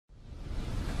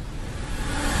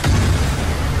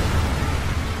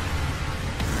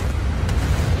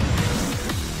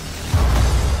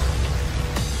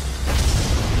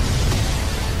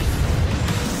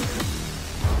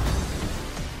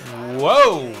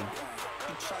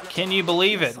Can you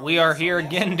believe it? We are here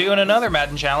again doing another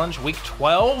Madden Challenge, week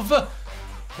 12.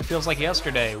 It feels like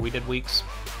yesterday. We did weeks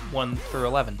 1 through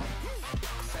 11.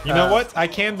 You know what? I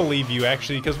can believe you,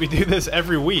 actually, because we do this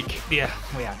every week. Yeah,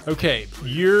 we are. Okay,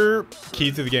 your key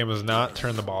to the game was not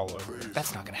turn the ball over.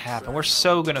 That's not going to happen. We're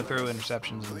so going to throw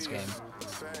interceptions in this game.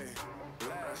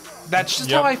 That's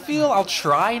just how I feel. I'll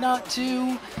try not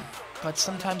to, but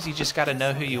sometimes you just got to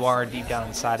know who you are deep down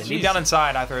inside. And deep down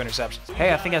inside, I throw interceptions.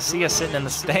 Hey, I think I see us sitting in the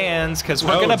stands because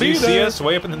we're going to be there. Do you see us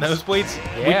way up in the nosebleeds?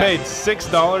 Yeah. We paid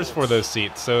 $6 for those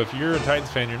seats. So if you're a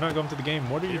Titans fan, you're not going to the game.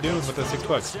 What are you doing with the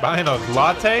 $6? Buying a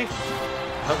latte?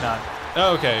 Hope not.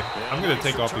 Oh, okay. I'm going to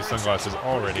take off these sunglasses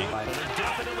already.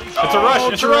 It's a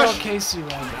rush. It's a rush. Casey,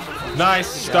 Nice.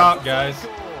 Stop, guys.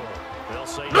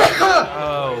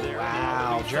 Oh,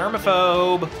 wow.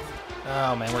 Germaphobe.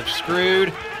 Oh, man, we're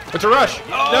screwed. It's a rush.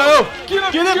 Oh, no.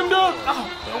 Get him.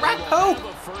 Oh, rat Poe.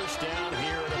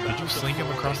 Did you slink him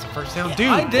across the first down? Dude,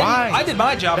 I did. why? I did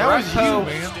my job. That Rat was Poe you,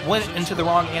 man. went into the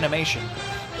wrong animation.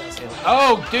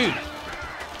 Oh, dude.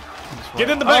 Get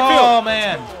in the backfield. Oh,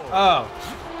 man. Oh.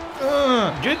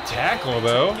 Good tackle,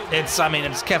 though. It's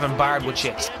Kevin Byard, what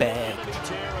you expect.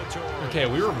 Okay,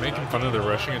 we were making fun of the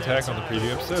rushing attack on the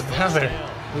preview episode. Now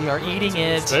We are eating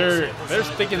it. they're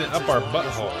sticking it up our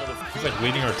butthole. He's like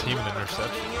leading our team in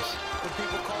interceptions.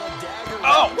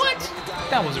 Oh, what?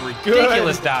 That was a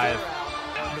ridiculous dive.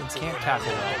 Can't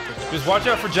tackle well. Just watch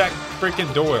out for Jack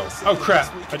freaking Doyle. Oh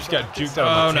crap! I just got juked out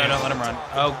Oh, of my no, chance. don't let him run.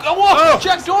 Oh, whoa,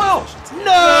 Jack Doyle!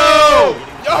 No!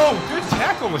 Oh, good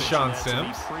tackle with Sean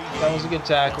Sims. That was a good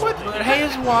tackle. But hey,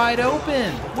 it's wide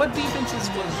open. What defense is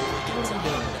what are we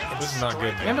doing? This is not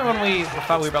good, man. Remember when we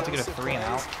thought we were about to get a 3 and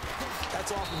out?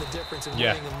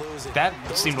 Yeah. That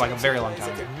seemed like a very long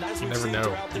time ago. You never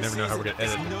know. You never know how we're gonna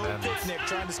edit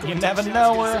them. You never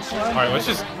know where. All right, let's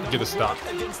just get a stop.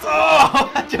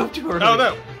 Oh, I jumped too early. Oh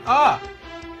no! Ah.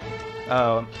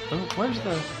 Where's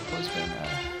the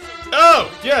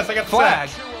Oh yes, I got the flag?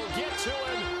 sack.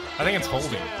 I think it's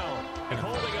holding.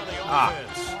 Ah.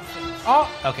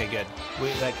 Oh. Okay, good.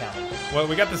 That counted. Well,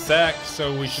 we got the sack,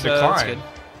 so we should That's decline.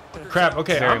 good. Crap.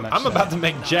 Okay, Very I'm much about so. to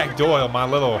make Jack Doyle my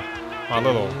little. I'm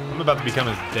about to become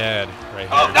his dad right here.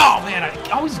 Oh no, man! I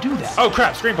always do that. Oh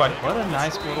crap! Screen play. What a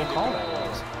nice little call that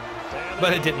was.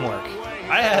 But it didn't work.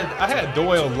 I had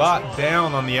Doyle locked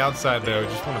down on the outside though.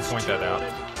 Just want to point that out.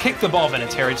 Kick the ball,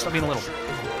 Vinatieri. Stop being a little.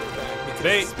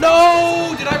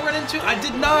 No! Did I run into? I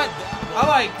did not.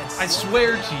 I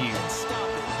swear to you.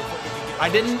 I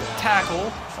didn't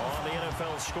tackle.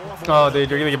 Oh, dude,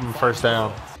 you're gonna give him first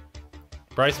down.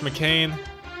 Bryce McCain.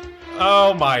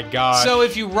 Oh my God. So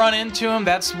if you run into him,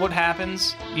 that's what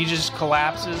happens. He just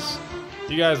collapses.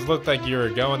 You guys looked like you were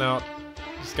going out.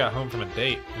 Just got home from a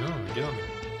date. Oh, get on me.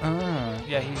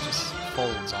 Yeah, he just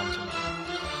folds onto me.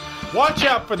 Watch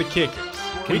out for the kickers.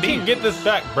 We can get this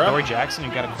back, bro. Dory Jackson,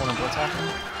 you got a corner blitz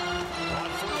happening?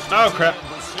 Oh crap.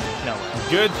 No way.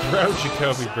 Good throw,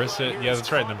 Jacoby Brissett. Yeah,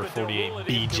 that's right, number 48,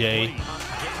 BJ.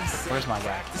 Where's my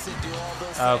guy?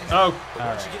 Okay. Oh.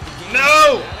 Alright.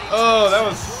 No! Oh, that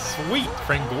was sweet,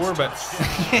 Frank Gore, but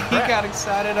He got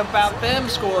excited about them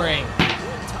scoring.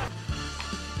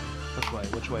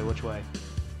 Which way?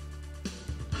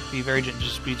 Be very gentle.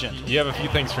 Just be gentle. you have a few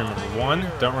things to remember. One,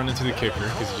 don't run into the kicker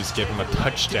because you just gave him a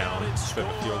touchdown instead of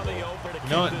a field goal. You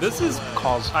know what? This is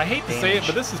I hate to say it,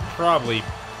 but this is probably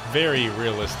very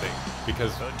realistic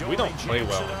because we don't play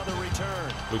well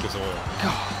in Lucas Oil.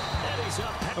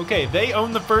 Okay, they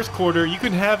own the first quarter. You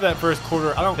can have that first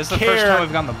quarter. I don't care. This is the first time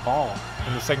we've gotten the ball.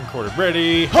 In the second quarter.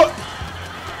 Ready?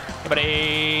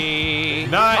 Everybody.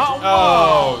 Nice.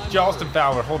 Oh, Justin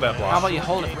Fowler, hold that block. How about you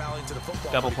hold it?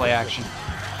 Double play action.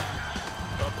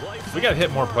 We got to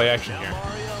hit more play action here.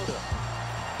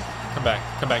 Come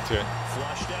back to it.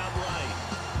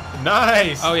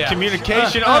 Nice. Oh yeah.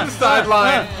 Communication on the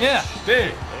sideline. Yeah.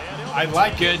 Dude, I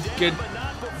like it.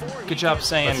 Good job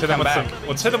saying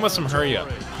Let's hit him with some hurry up.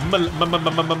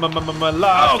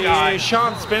 Oh, God.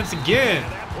 Sean Spence again.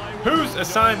 Whose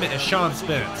assignment is Sean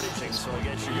Spence?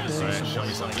 Right, show me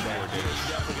something before I do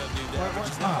this.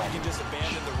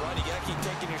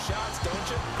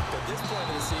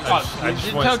 I just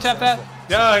Did Toe tap that?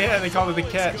 Oh yeah, they called it the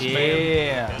catch.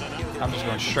 Yeah. Man. I'm just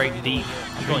going straight deep.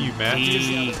 I'm going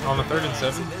Matthews on the 3rd and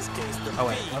 7. Oh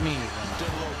wait, let me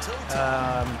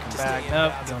come back.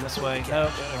 Nope, going this way.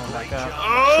 Nope, going back up.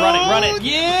 Oh, Run it.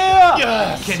 Yeah!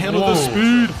 Yes! Can't handle the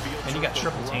speed. And you got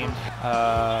triple teamed.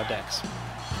 Dex.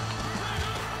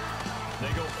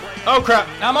 Oh crap!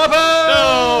 I'm open!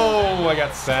 No! I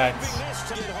got sacked.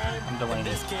 I'm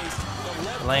Delaney.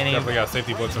 Definitely got a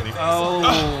safety blitz on him.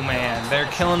 Oh man, they're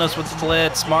killing us with the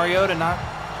blitz. Mariota not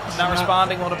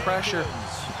responding well to pressure.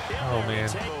 Oh, man.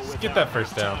 Just get that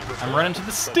first down. I'm running to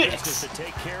the sticks.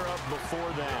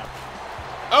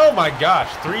 Oh, my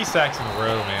gosh. 3 sacks in a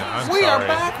row, man. I'm sorry. We are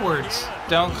backwards.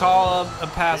 Don't call a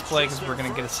pass play because we're going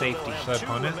to get a safety. Should I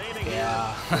punt it?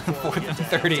 Yeah. 4th and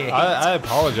 38. I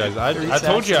apologize. I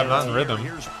told you I'm not in rhythm.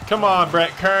 Come on,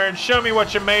 Brett Kern. Show me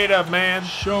what you're made of, man.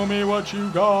 Show me what you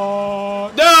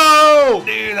got. No!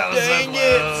 Dude, that was Dang so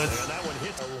close.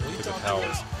 Look at how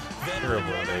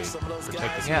terrible they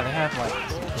protect this. Yeah, they have like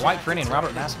White Freddy and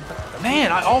Robert Masson.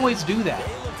 Man, I always do that.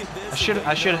 I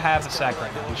should have a sack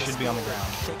right now. He should be on the ground.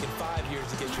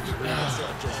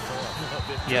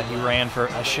 Yeah, he ran for.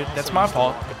 That's my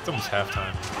fault. It's almost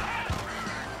halftime.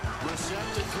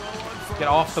 Get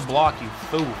off the block, you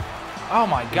fool! Oh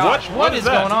my gosh, what is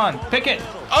going on? Pick it!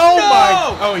 Oh No!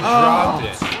 my! Oh, he dropped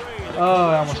it. Oh,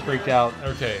 I almost freaked out.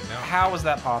 Okay, now. How was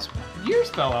that possible? Yours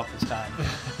fell out this time.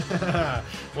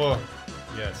 Well,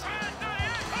 yes.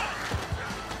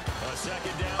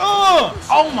 Oh!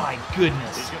 Oh my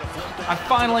goodness! I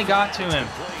finally got to him.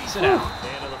 Sit down.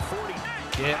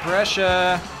 Get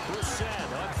pressure.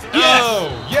 Yes!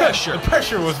 Oh, yes! The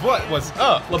pressure was what was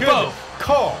up. LeBeau. Good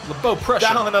call. LeBeau pressure.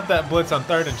 Dialing up that blitz on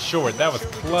 3rd and short. That was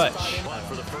clutch.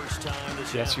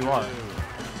 Yes, you are.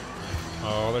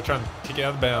 Oh, they're trying to kick it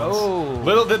out of bounds. Oh.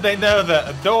 Little did they know that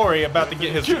Adoree about to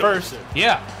get his first.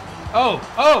 Yeah. Oh.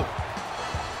 Oh.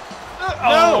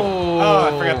 No! Oh,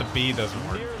 I forgot the B doesn't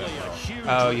work that well.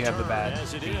 Oh, you have the bad.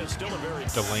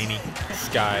 Delaney,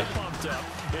 Sky,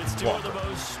 Walker.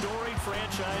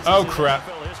 Oh, crap.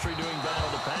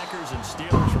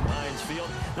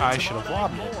 I should have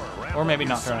lobbed it. Or maybe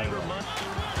not thrown it away.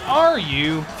 Are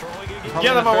you?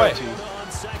 Get out of my way.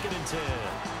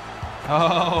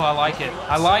 Oh, I like it.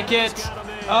 I like it.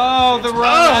 Oh, the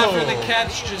run after the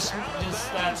catch just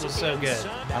that was so good.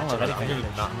 I don't love anything.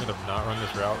 I'm gonna not run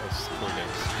this route. It's 4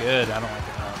 days. Good. I don't like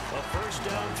it.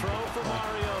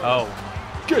 Oh,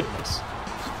 goodness.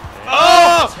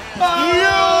 Oh!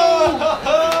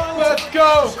 Let's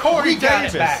go, Corey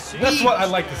got Davis. it back. That's what I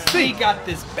like to see. We got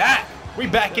this back. We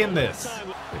back in this.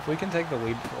 If we can take the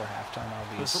lead before halftime,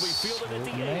 I'll be so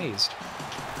amazed.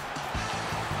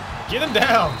 Get him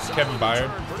down, Kevin Byard.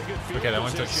 Okay, that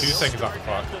one took 2 seconds off the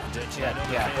clock.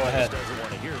 Yeah, go ahead.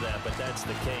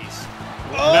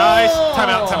 Oh! Nice.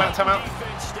 Timeout, timeout, timeout.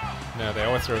 No, they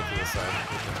always throw it to the side.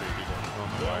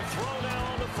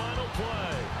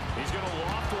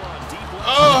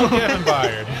 Oh, Kevin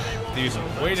Byard. Dude,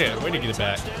 way to get it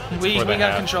back. We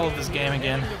got control of this game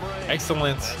again.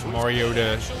 Excellent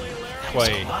Mariota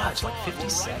play. Clutch, like 50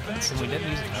 seconds, and we didn't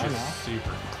use a timeout.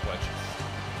 Super clutch.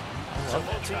 I love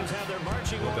that drive.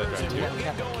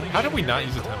 How did we not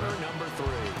use a timeout?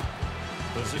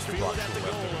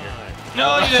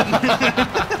 No, you didn't.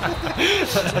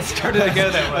 That started to go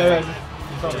that way.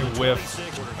 Probably whiff,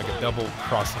 like a double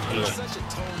crossing wheel.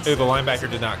 Hey, the linebacker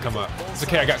did not come up. It's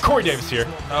okay, I got Corey Davis here.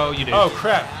 Oh, you did. Oh,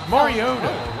 crap.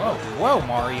 Mariota. Whoa,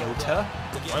 Mariota.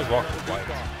 Why is Walker white?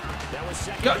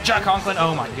 Go, Jack Conklin.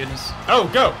 Oh, my goodness. Oh,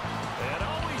 go.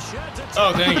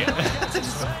 Oh, dang it.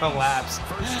 Just collapsed.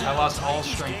 I lost all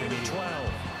strength immediately.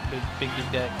 Big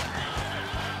deck.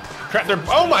 Crap,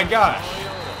 oh my gosh.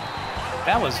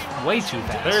 That was way too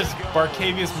fast. There's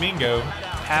Barcavius Mingo.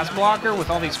 Pass blocker with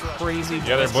all these crazy.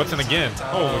 Yeah, they're blitzing again.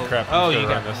 Holy crap. Oh, you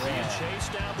got this.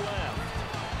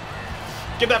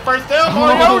 Get that first down,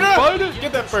 Mariota!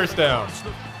 Get that first down.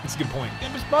 That's a good point.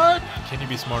 Can you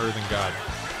be smarter than God?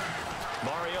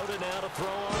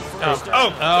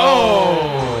 Oh!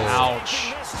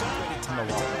 Ouch.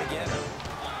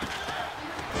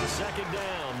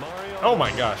 Oh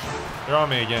my gosh. They're on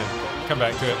me again. Come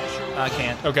back to it. I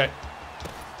can't. Okay.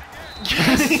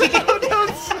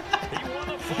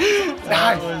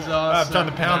 That was awesome. I'm trying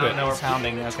to pound it. No, we're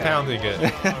pounding. Okay. Pounding it.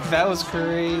 That was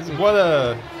crazy.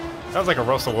 That was like a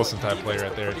Russell Wilson type play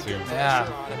right there too. Yeah.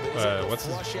 What's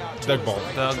his? Doug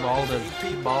Baldwin. Doug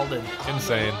Baldwin.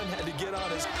 Insane.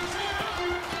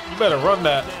 You better run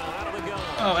that.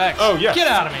 Oh, X. Oh, yeah. Get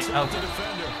out of me. Oh.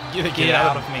 Get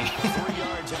out of me.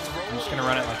 I'm just going to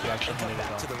run it like you actually handed it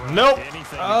off. Nope.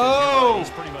 Oh.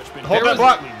 Hold that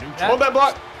block. Hold that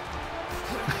block.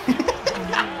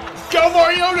 Go,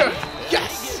 Mariota.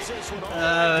 Yes.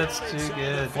 That's too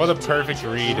good. What a perfect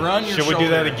read. Should we do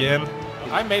that again?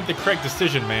 I made the correct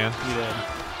decision, man. You did.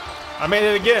 I made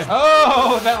it again.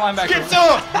 Oh, that linebacker. Get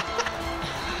some.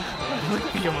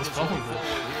 He almost fumbled it.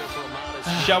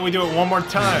 Shall we do it one more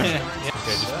time? Yes.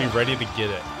 Okay, just be ready to get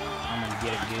it. I'm going to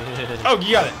get it good. Oh,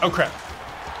 you got it. Oh, crap.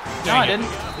 No, I didn't.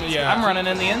 Yeah. I'm running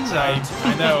in the end zone.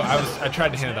 I know. I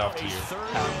tried to hand it off to you.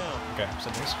 Okay. So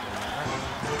this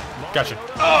Gotcha.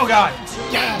 Oh, God.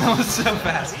 Yeah, that was so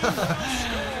fast.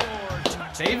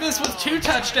 Davis with 2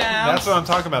 touchdowns. That's what I'm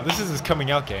talking about. This is his coming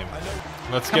out game.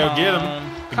 Let's Come go on. get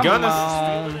him. The Come gun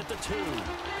on.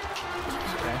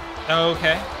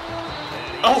 Okay.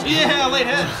 Oh, yeah, late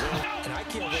hit.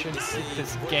 Should get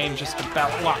this game just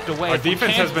about locked away. Our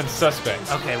defense has been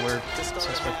suspect. Okay, we're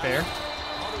suspect there.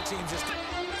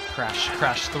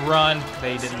 Crash the run.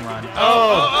 They didn't run.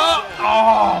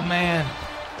 Oh, man.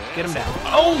 Get him down.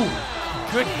 Oh!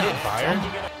 Good hit, Byron.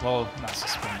 Well, not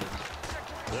suspended.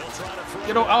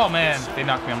 Oh, man. They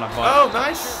knocked me on my butt. Oh,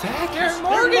 nice sack. Aaron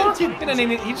Morgan.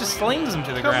 He just slings him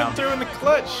to the Coming ground. through in the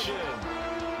clutch.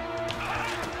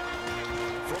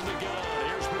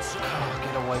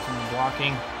 Get away from the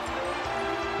blocking.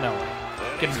 No way.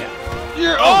 Get him down. You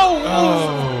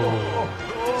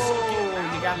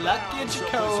got lucky,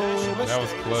 Jacob. That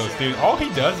was close, dude. All he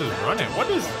does is run it. What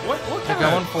They're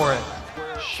going for it.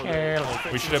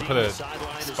 We should have put a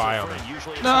spy on him.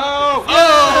 No!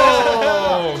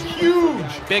 Oh!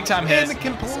 Huge! Big time hit.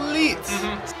 Incomplete.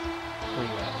 Where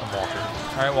you at? I'm walking.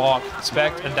 All right, walk.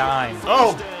 Expect a dime.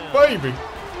 Oh, baby.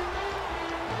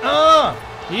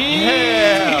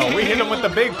 Yeah! We hit him with the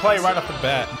big play right off the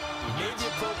bat.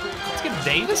 Let's give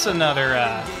Davis another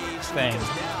thing.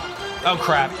 Oh,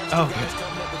 crap. Oh, good.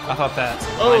 I thought that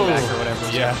linebacker or whatever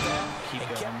was yeah. keep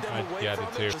going. Yeah, I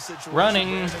did too.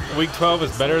 Running. Week 12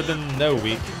 is better than no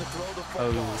week.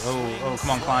 Oh,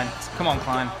 come on, Klein. Come on,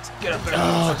 Klein. Get up there.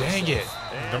 Oh, dang it.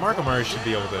 DeMarco Murray should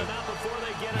be able to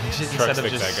truck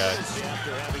stick that guy.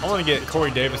 I want to get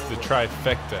Corey Davis to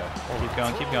trifecta.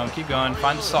 Keep going.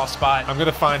 Find the soft spot. I'm going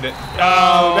to find it.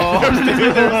 Oh,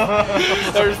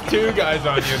 there's 2 guys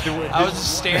on you. I was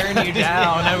just staring you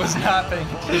down. I was not paying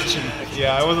attention.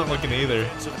 Yeah, I wasn't looking either.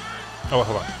 Oh,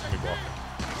 hold on. Let me walk.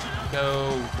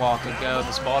 Go, Walker, go.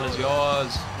 This ball is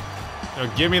yours. Now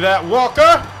give me that,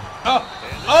 Walker! Oh!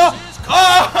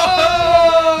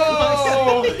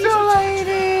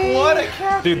 Delighted! What a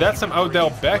catch! Dude, that's some Odell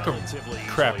Beckham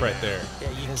crap right there. Yeah,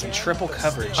 he has in triple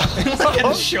coverage. Look at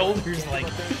his shoulders,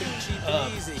 like.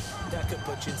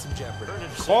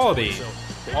 Quality.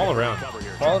 All around.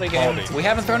 Quality game. We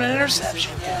haven't thrown an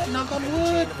interception yet. Knock on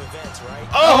wood.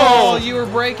 Oh! You were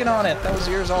breaking on it. That was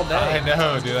yours all day. I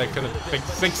know, dude. I could have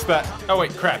fixed that. Oh,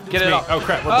 wait, crap. Get it off. Oh,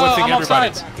 crap. We're blitzing I'm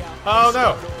everybody. offsides. Oh,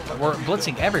 no. We're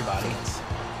blitzing everybody.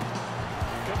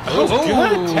 Oh,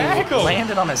 good tackle.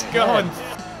 Landed on his head. Going.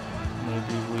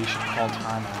 Maybe we should call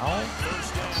timeout.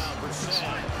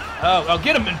 Oh,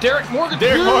 get him, Derek Morgan.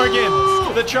 Derek Morgan,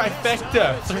 the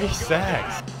trifecta. 3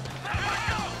 sacks.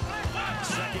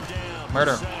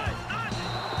 Murder.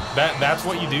 That's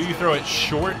what you do. You throw it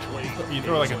short. You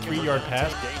throw like a 3-yard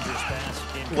pass.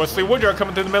 Wesley Woodyard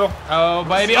coming through the middle. Oh,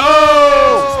 baby.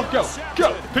 Oh!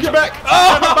 Go. Pitch it back.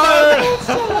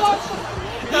 Oh!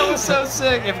 That was so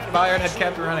sick. If Bayard had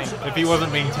kept running. If he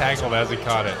wasn't being tackled as he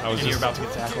caught it, You were about to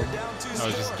get tackled. I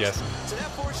was just guessing.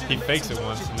 He fakes it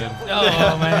once and then.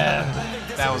 Oh, man.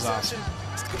 That was awesome.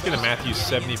 Let's get a Matthews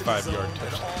 75-yard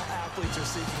touchdown.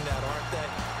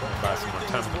 Buy some more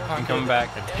time in the pocket. I'm coming back.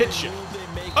 And hit you.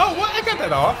 Oh, what? I got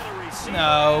that off.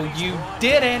 No, you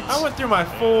didn't. I went through my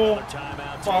full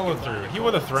follow through. He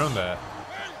would have thrown that.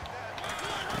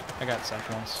 I got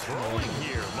seconds. You don't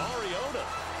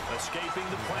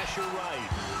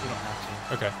have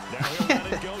to. Okay.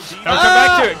 No, come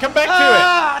back to it. Come back to it.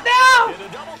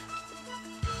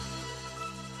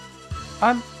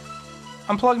 No!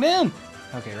 I'm plugged in.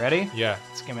 Okay, ready? Yeah.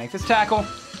 Let's go make this tackle.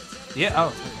 Yeah. Oh.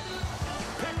 Okay.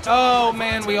 Oh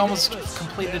man, we almost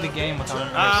completed a game without an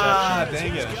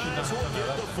interception. Dang it.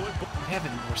 We have a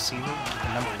receiver, the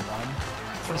number 1.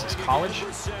 What is this, college?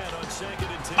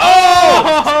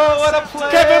 Oh! What a play!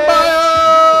 Kevin Byard!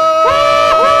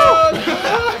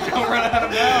 Don't run out of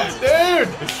bounds. Dude!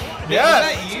 Yes!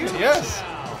 Is that you? Yes!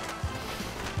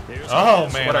 Oh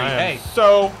man, What are you? I am Hey.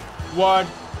 so wide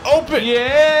open!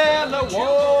 Yeah,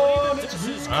 LeWan!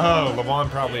 Oh, LeVon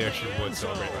probably actually would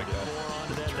celebrate like that.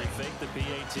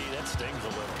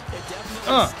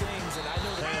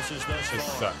 Just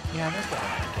suck. Yeah, they're going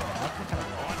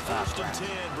to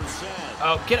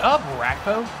Oh, get up,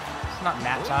 Rackpo. It's not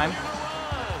nap time.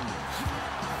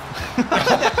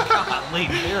 Golly,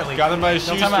 literally. Got him by his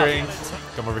No timeout. shoestrings.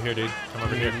 Come over here, dude. Come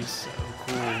over here. He's so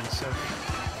cool. He's so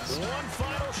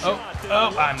oh,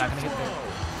 I'm not going to get there.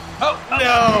 Oh,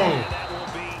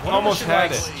 No! Almost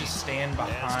had it. Just stand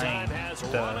behind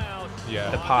the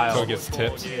Yeah. pile. So it gets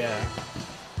tipped. Yeah.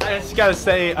 I just gotta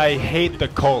say, I hate the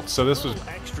Colts. So this was,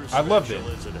 I loved it.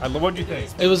 What'd you think?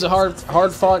 It was a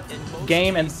hard-fought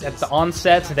game, and at the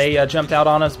onset, they jumped out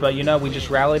on us. But you know, we just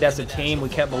rallied as a team. We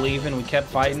kept believing, we kept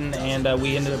fighting, and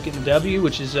we ended up getting a W,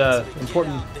 which is an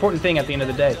important thing at the end of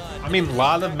the day. I mean, a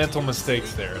lot of mental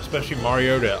mistakes there, especially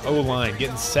Mariota, O-line,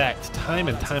 getting sacked time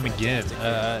and time again,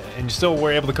 and you still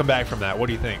were able to come back from that. What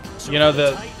do you think? You know,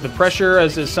 the pressure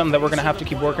is something that we're going to have to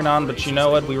keep working on, but you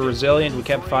know what? We were resilient, we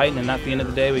kept fighting, and at the end of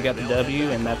the day, we got the W,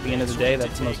 and at the end of the day,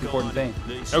 that's the most important thing.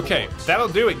 Okay, that'll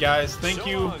do it, guys. Thank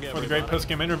you for the great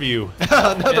post-game interview.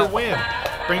 Another win.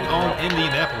 Bring on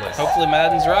Indianapolis. Hopefully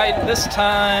Madden's right this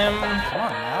time. Come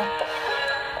on, man.